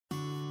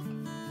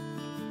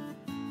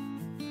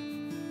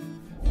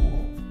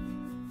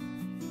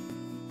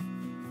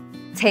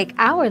Take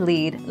our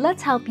lead,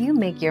 let's help you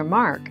make your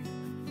mark.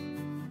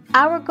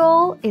 Our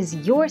goal is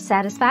your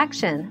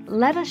satisfaction.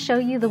 Let us show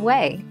you the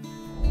way.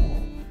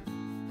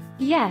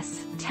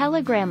 Yes,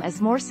 Telegram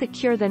is more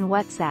secure than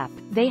WhatsApp.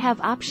 They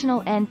have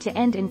optional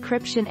end-to-end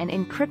encryption and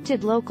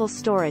encrypted local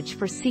storage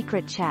for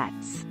secret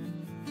chats.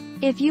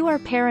 If you are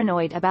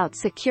paranoid about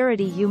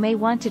security, you may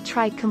want to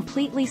try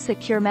completely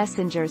secure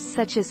messengers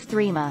such as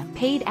Threema,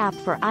 paid app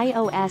for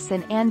iOS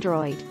and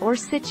Android, or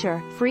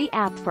Stitcher, free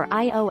app for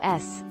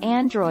iOS,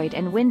 Android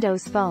and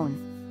Windows Phone.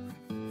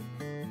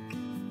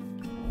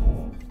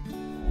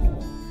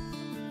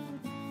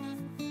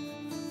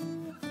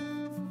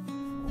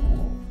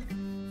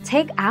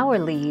 Take our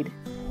lead.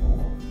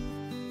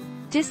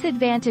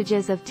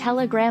 Disadvantages of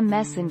Telegram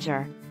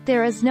Messenger.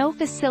 There is no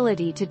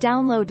facility to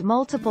download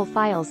multiple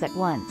files at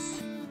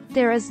once.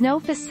 There is no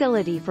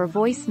facility for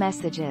voice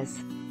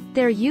messages.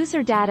 Their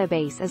user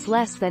database is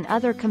less than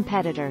other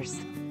competitors.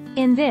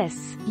 In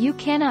this, you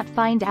cannot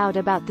find out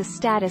about the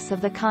status of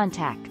the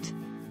contact.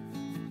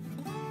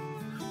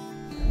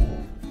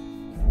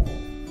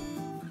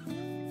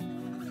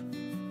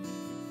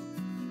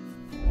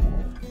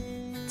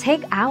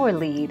 Take our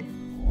lead.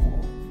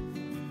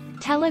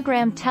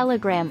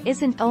 Telegram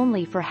isn't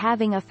only for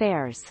having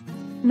affairs.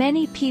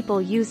 Many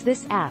people use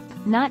this app,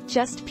 not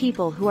just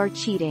people who are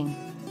cheating.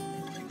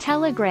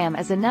 Telegram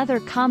is another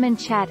common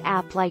chat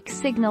app like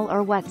Signal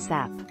or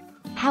WhatsApp.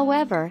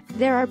 However,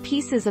 there are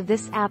pieces of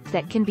this app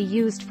that can be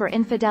used for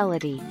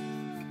infidelity.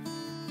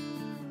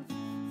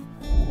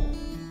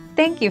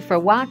 Thank you for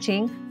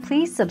watching.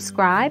 Please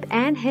subscribe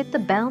and hit the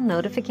bell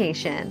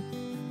notification.